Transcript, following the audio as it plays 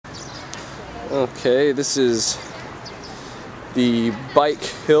Okay, this is the bike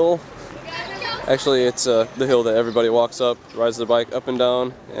hill. Actually, it's the hill that everybody walks up, rides their bike up and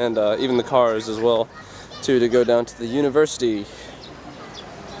down, and even the cars as well, too, to go down to the university.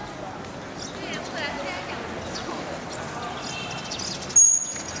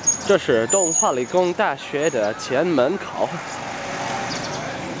 This is DongHuaLiGong 大学的前门口.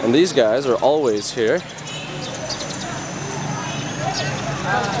 And these guys are always here.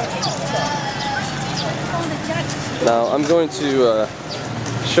 Now I'm going to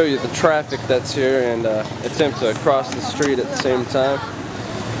show you the traffic that's here and attempt to cross the street at the same time.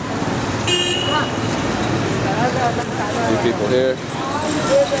 A few people here.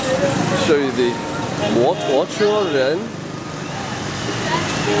 Show you the 摩托车人,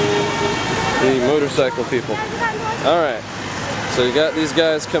 the motorcycle people. Alright, so you got these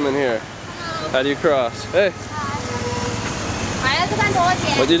guys coming here. How do you cross? Hey!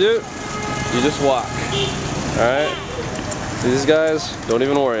 What do? You just walk. Alright? See these guys? Don't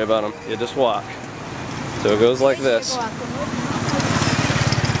even worry about them. You just walk. So it goes like this.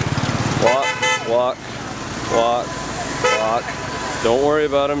 Walk, walk, walk, walk. Don't worry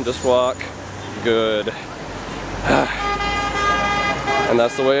about them, just walk. Good. And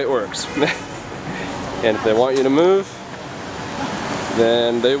that's the way it works. And if they want you to move,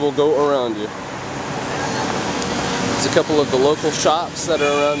 then they will go around you. There's a couple of the local shops that are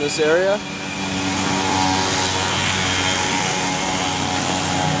around this area.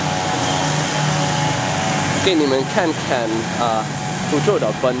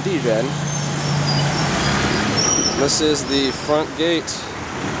 This is the front gate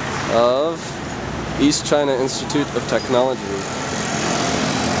of East China Institute of Technology.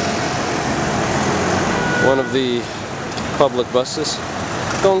 One of the public buses.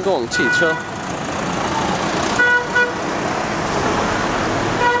 DongHuaLiGong 汽车.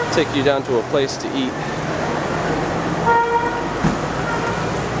 Take you down to a place to eat.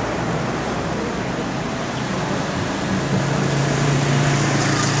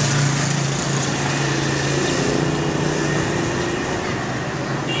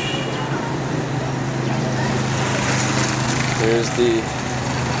 Here's the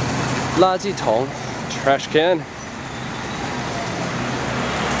垃圾桶, trash can.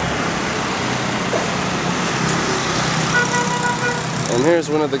 And here's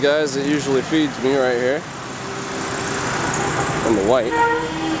one of the guys that usually feeds me right here. In the white.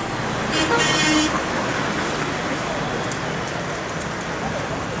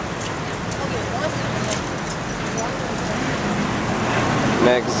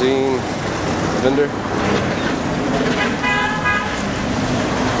 Magazine vendor.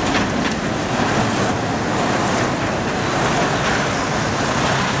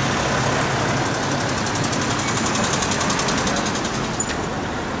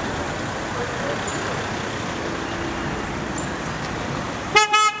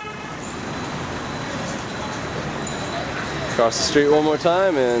 Cross the street one more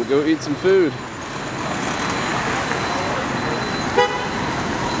time and go eat some food.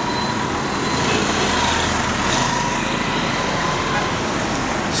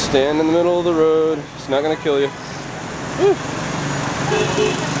 Stand in the middle of the road. It's not going to kill you. Woo.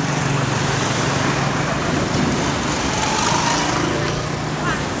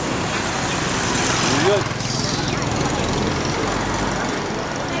 Good.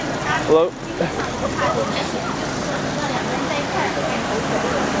 Hello.